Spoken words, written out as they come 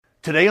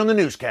Today on the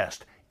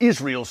Newscast,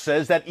 Israel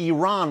says that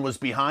Iran was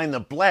behind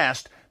the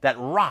blast that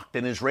rocked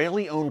an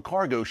Israeli-owned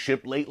cargo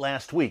ship late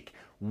last week.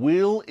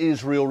 Will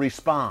Israel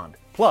respond?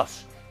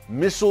 Plus,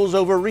 missiles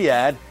over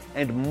Riyadh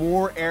and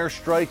more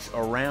airstrikes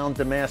around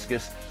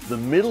Damascus. The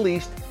Middle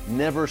East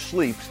never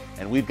sleeps,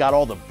 and we've got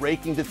all the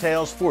breaking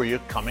details for you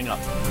coming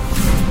up.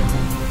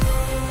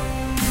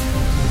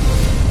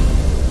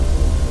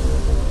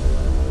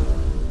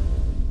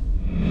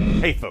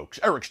 Hey folks,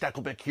 Eric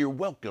Stakelbeck here.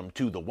 Welcome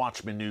to the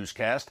Watchman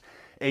Newscast.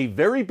 A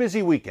very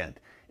busy weekend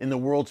in the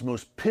world's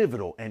most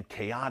pivotal and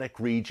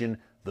chaotic region,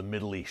 the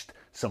Middle East.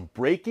 Some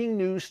breaking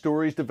news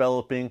stories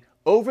developing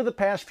over the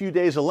past few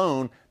days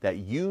alone that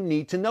you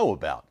need to know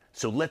about.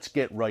 So let's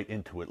get right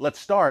into it. Let's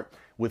start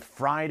with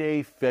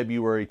Friday,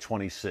 February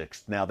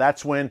 26th. Now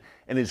that's when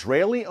an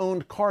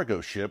Israeli-owned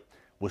cargo ship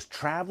was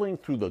traveling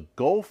through the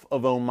Gulf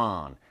of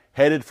Oman,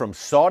 headed from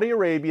Saudi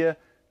Arabia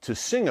to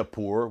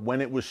Singapore when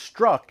it was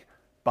struck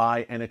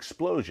by an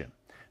explosion.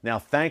 Now,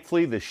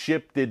 thankfully, the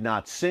ship did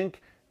not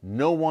sink.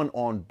 No one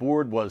on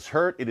board was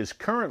hurt. It is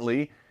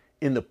currently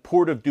in the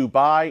port of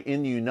Dubai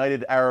in the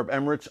United Arab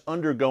Emirates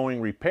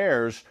undergoing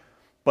repairs,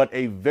 but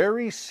a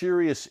very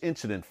serious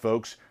incident,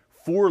 folks.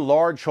 4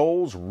 large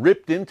holes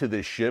ripped into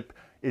this ship.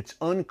 It's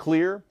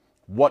unclear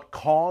what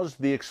caused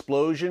the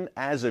explosion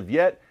as of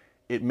yet.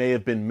 It may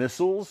have been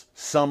missiles.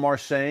 Some are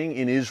saying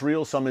in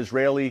Israel, some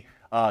Israeli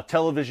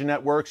television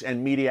networks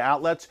and media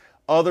outlets.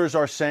 Others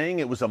are saying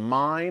it was a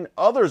mine.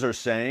 Others are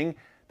saying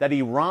that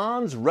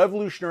Iran's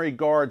Revolutionary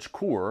Guards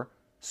Corps,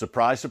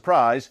 surprise,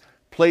 surprise,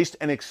 placed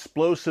an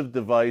explosive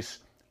device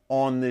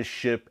on this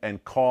ship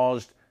and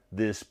caused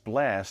this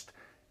blast.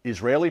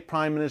 Israeli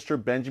Prime Minister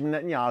Benjamin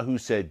Netanyahu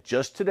said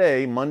just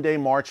today, Monday,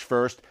 March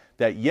 1st,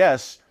 that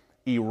yes,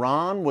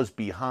 Iran was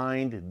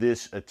behind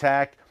this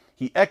attack.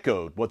 He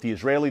echoed what the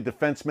Israeli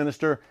Defense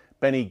Minister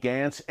Benny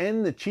Gantz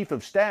and the Chief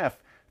of Staff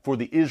for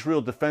the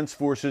Israel Defense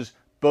Forces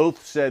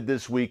both said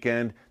this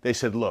weekend. They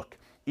said, look,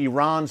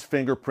 Iran's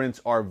fingerprints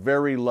are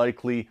very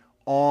likely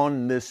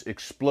on this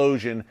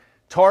explosion,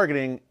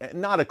 targeting,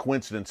 not a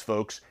coincidence,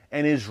 folks,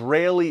 an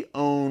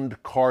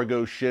Israeli-owned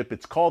cargo ship.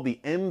 It's called the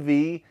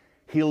MV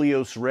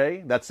Helios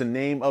Ray. That's the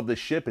name of the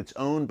ship. It's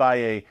owned by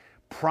a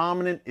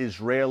prominent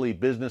Israeli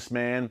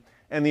businessman,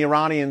 and the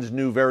Iranians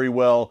knew very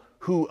well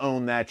who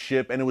owned that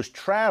ship, and it was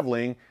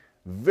traveling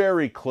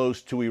very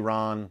close to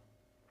Iran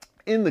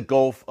in the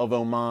Gulf of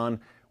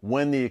Oman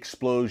when the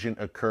explosion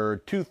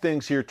occurred. 2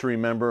 things here to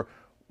remember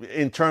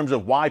in terms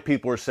of why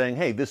people are saying,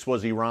 hey, this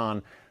was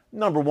Iran.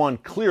 Number 1,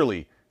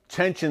 clearly,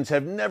 tensions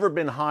have never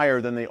been higher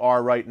than they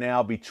are right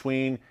now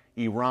between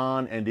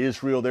Iran and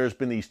Israel. There's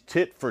been these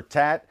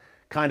tit-for-tat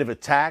kind of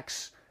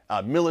attacks,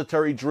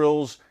 military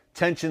drills.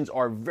 Tensions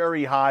are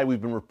very high.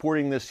 We've been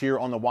reporting this here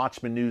on the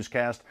Watchman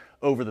Newscast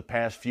over the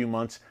past few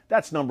months.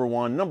 That's number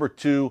 1. Number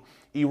 2,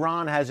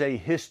 Iran has a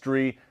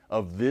history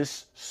of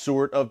this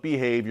sort of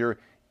behavior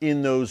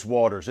in those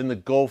waters, in the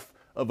Gulf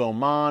of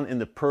Oman, in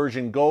the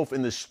Persian Gulf,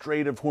 in the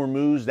Strait of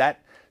Hormuz, that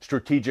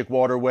strategic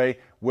waterway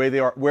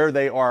where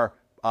they are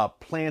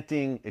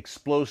planting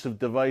explosive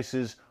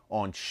devices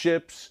on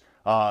ships,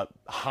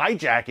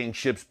 hijacking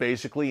ships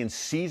basically, and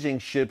seizing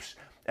ships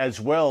as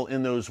well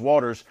in those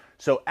waters.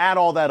 So add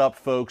all that up,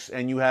 folks,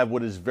 and you have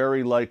what is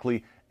very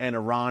likely an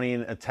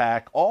Iranian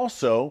attack.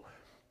 Also,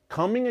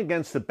 coming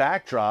against the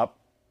backdrop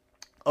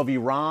of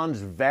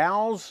Iran's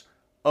vows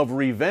of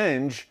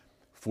revenge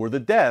for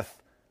the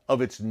death of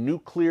its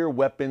nuclear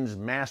weapons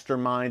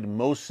mastermind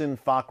Mohsen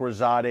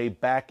Fakhrizadeh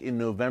back in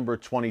November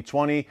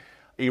 2020.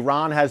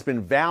 Iran has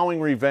been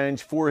vowing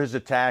revenge for his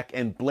attack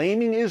and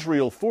blaming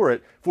Israel for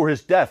it, for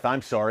his death,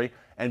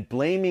 and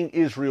blaming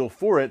Israel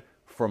for it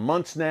for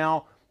months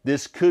now.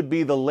 This could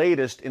be the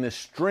latest in a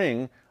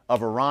string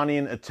of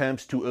Iranian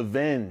attempts to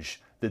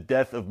avenge the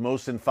death of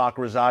Mohsen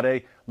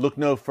Fakhrizadeh. Look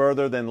no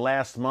further than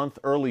last month,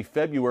 early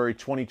February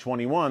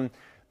 2021,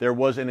 there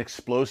was an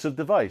explosive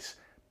device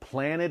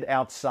planted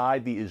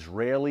outside the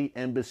Israeli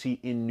embassy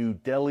in New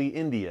Delhi,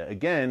 India.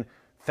 Again,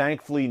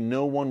 thankfully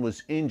no one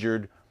was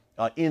injured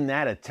in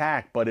that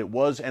attack, but it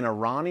was an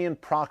Iranian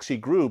proxy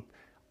group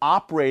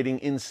operating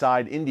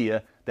inside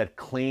India that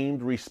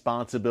claimed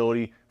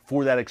responsibility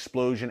for that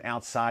explosion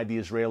outside the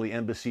Israeli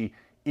embassy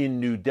in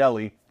New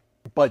Delhi.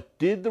 But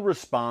did the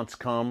response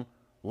come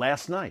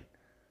last night,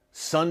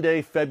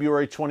 Sunday,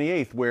 February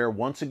 28th, where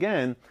once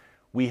again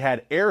we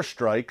had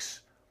airstrikes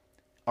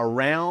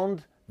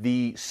around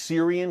the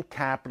Syrian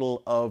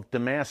capital of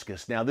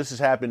Damascus? Now, this has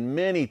happened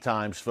many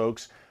times,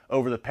 folks,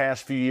 over the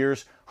past few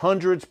years.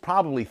 Hundreds,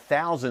 probably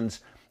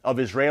thousands of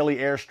Israeli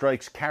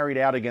airstrikes carried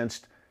out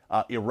against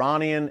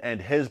Iranian and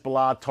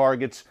Hezbollah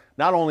targets,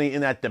 not only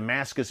in that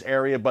Damascus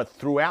area, but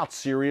throughout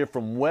Syria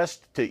from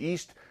west to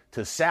east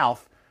to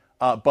south.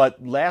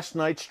 But last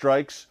night's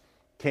strikes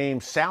came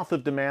south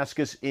of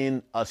Damascus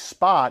in a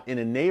spot, in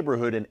a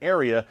neighborhood, an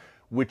area,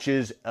 which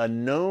is a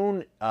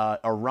known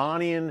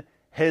Iranian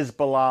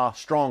Hezbollah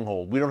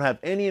stronghold. We don't have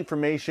any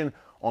information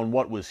on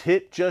what was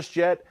hit just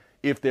yet,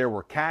 if there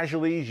were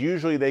casualties.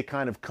 Usually they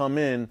kind of come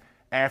in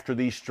after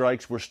these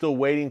strikes. We're still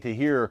waiting to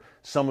hear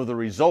some of the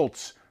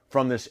results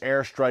from this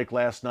airstrike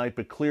last night,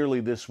 but clearly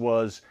this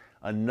was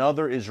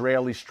another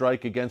Israeli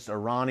strike against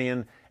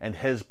Iranian and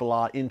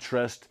Hezbollah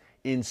interest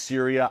in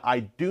Syria.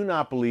 I do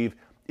not believe,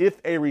 if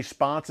a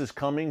response is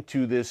coming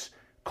to this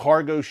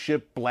cargo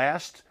ship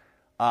blast,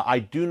 I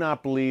do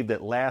not believe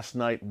that last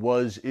night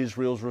was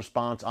Israel's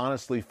response,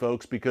 honestly,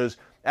 folks, because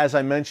as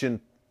I mentioned,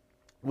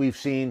 we've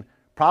seen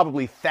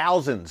probably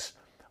thousands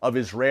of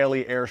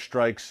Israeli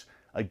airstrikes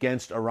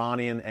against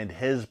Iranian and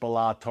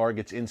Hezbollah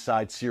targets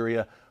inside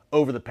Syria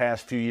over the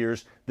past few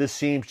years. This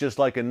seems just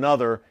like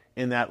another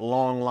in that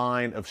long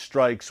line of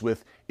strikes,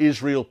 with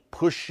Israel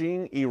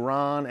pushing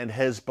Iran and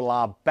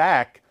Hezbollah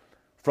back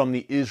from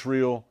the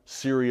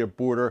Israel-Syria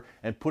border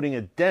and putting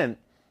a dent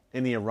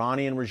in the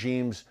Iranian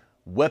regime's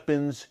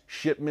weapons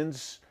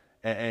shipments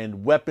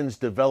and weapons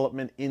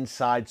development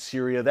inside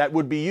Syria that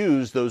would be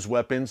used, those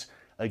weapons,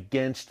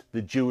 against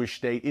the Jewish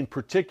state, in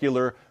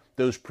particular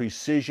those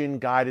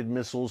precision-guided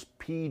missiles,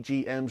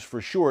 PGMs for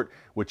short,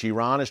 which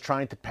Iran is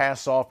trying to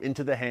pass off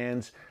into the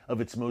hands of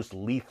its most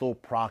lethal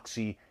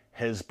proxy,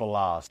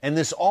 Hezbollah. And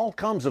this all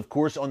comes, of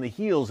course, on the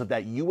heels of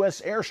that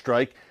U.S.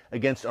 airstrike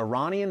against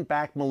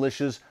Iranian-backed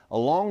militias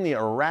along the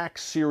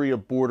Iraq-Syria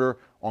border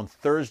on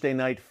Thursday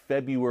night,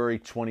 February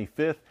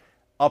 25th.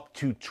 Up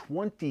to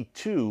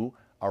 22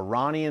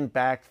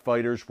 Iranian-backed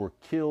fighters were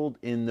killed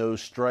in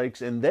those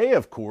strikes, and they,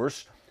 of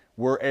course,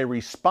 were a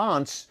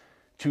response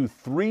to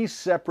 3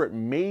 separate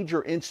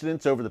major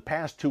incidents over the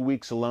past 2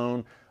 weeks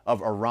alone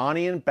of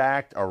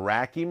Iranian-backed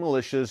Iraqi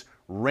militias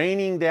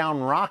raining down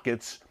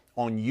rockets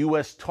on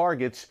U.S.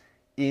 targets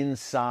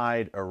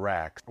inside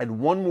Iraq. And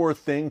one more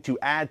thing to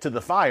add to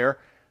the fire,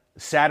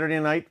 Saturday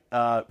night,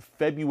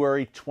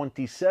 February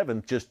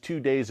 27th, just 2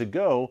 days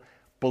ago,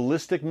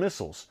 ballistic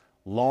missiles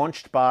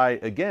launched by,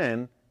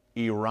 again,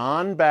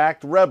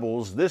 Iran-backed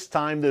rebels, this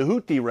time the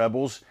Houthi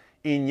rebels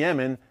in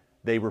Yemen.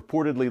 They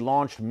reportedly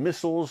launched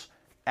missiles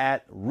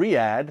at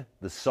Riyadh,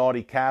 the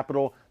Saudi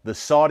capital. The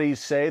Saudis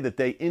say that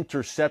they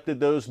intercepted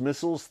those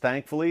missiles,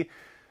 thankfully.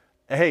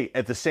 Hey,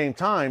 at the same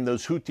time,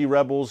 those Houthi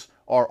rebels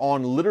are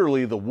on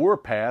literally the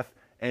warpath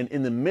and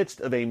in the midst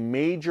of a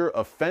major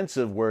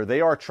offensive where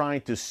they are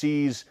trying to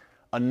seize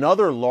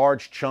another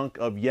large chunk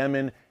of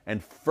Yemen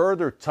and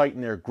further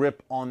tighten their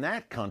grip on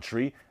that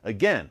country,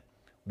 again,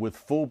 with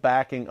full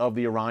backing of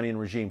the Iranian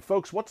regime.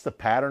 Folks, what's the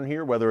pattern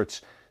here? Whether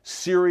it's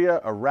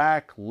Syria,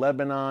 Iraq,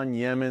 Lebanon,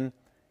 Yemen,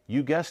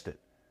 you guessed it.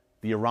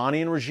 The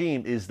Iranian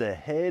regime is the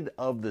head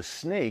of the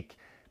snake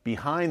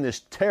behind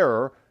this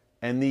terror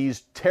and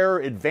these terror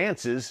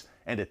advances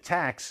and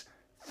attacks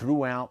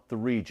throughout the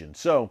region.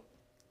 So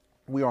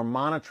we are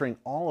monitoring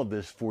all of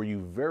this for you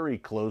very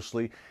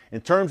closely.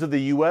 In terms of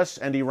the U.S.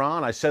 and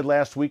Iran, I said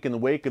last week in the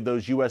wake of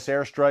those U.S.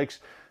 airstrikes,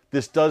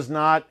 this does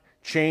not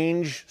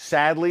change,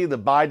 sadly, the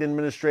Biden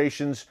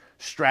administration's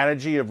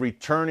strategy of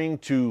returning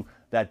to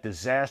that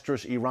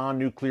disastrous Iran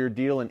nuclear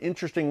deal. An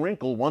interesting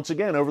wrinkle, once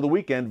again, over the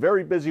weekend,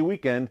 very busy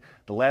weekend,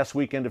 the last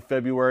weekend of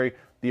February,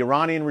 the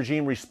Iranian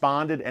regime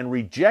responded and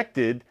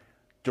rejected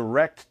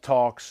direct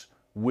talks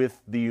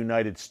with the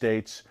United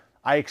States.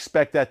 I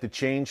expect that to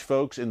change,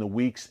 folks, in the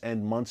weeks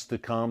and months to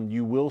come.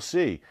 You will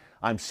see.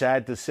 I'm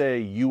sad to say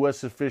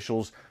U.S.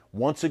 officials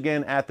once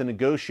again at the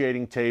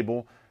negotiating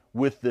table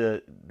with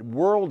the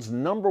world's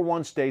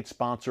 #1 state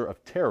sponsor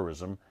of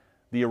terrorism,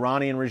 the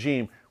Iranian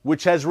regime,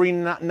 which has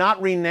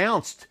not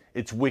renounced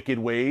its wicked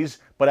ways,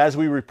 but as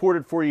we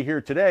reported for you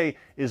here today,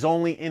 is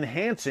only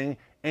enhancing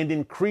and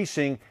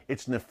increasing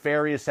its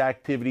nefarious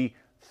activity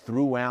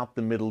throughout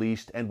the Middle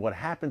East. And what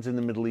happens in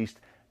the Middle East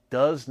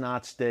does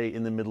not stay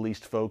in the Middle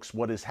East, folks.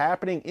 What is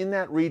happening in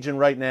that region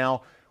right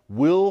now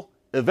will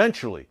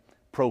eventually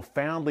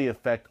profoundly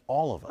affect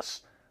all of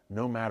us,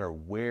 no matter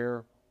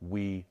where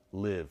we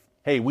live.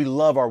 Hey, we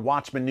love our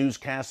Watchman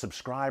Newscast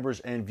subscribers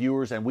and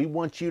viewers, and we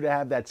want you to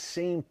have that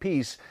same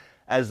peace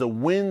as the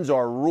winds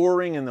are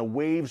roaring and the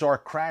waves are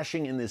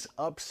crashing in this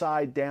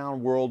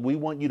upside-down world. We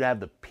want you to have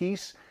the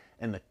peace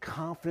and the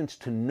confidence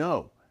to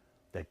know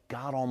that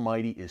God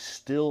Almighty is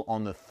still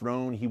on the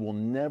throne. He will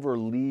never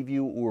leave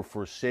you or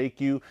forsake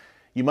you.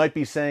 You might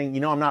be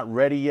saying, I'm not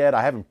ready yet.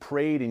 I haven't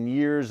prayed in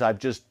years. I've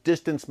just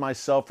distanced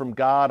myself from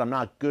God. I'm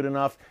not good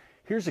enough.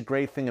 Here's the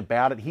great thing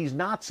about it. He's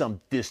not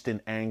some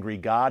distant, angry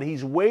God.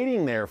 He's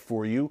waiting there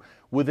for you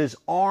with his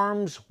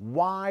arms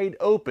wide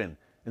open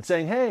and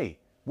saying, hey,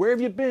 where have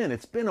you been?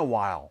 It's been a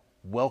while.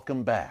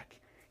 Welcome back.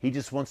 He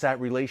just wants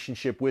that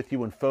relationship with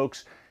you. And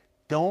folks,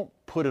 don't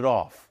put it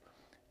off.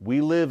 We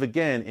live,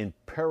 again, in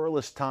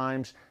perilous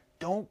times.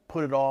 Don't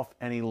put it off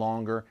any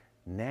longer.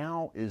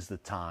 Now is the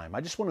time.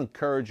 I just want to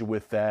encourage you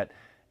with that.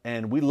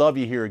 And we love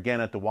you here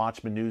again at the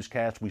Watchman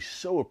Newscast. We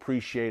so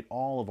appreciate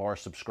all of our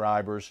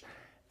subscribers.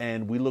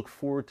 And we look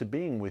forward to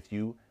being with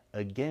you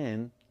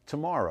again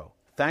tomorrow.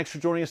 Thanks for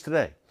joining us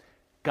today.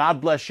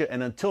 God bless you.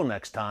 And until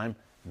next time,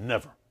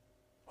 never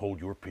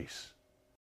hold your peace.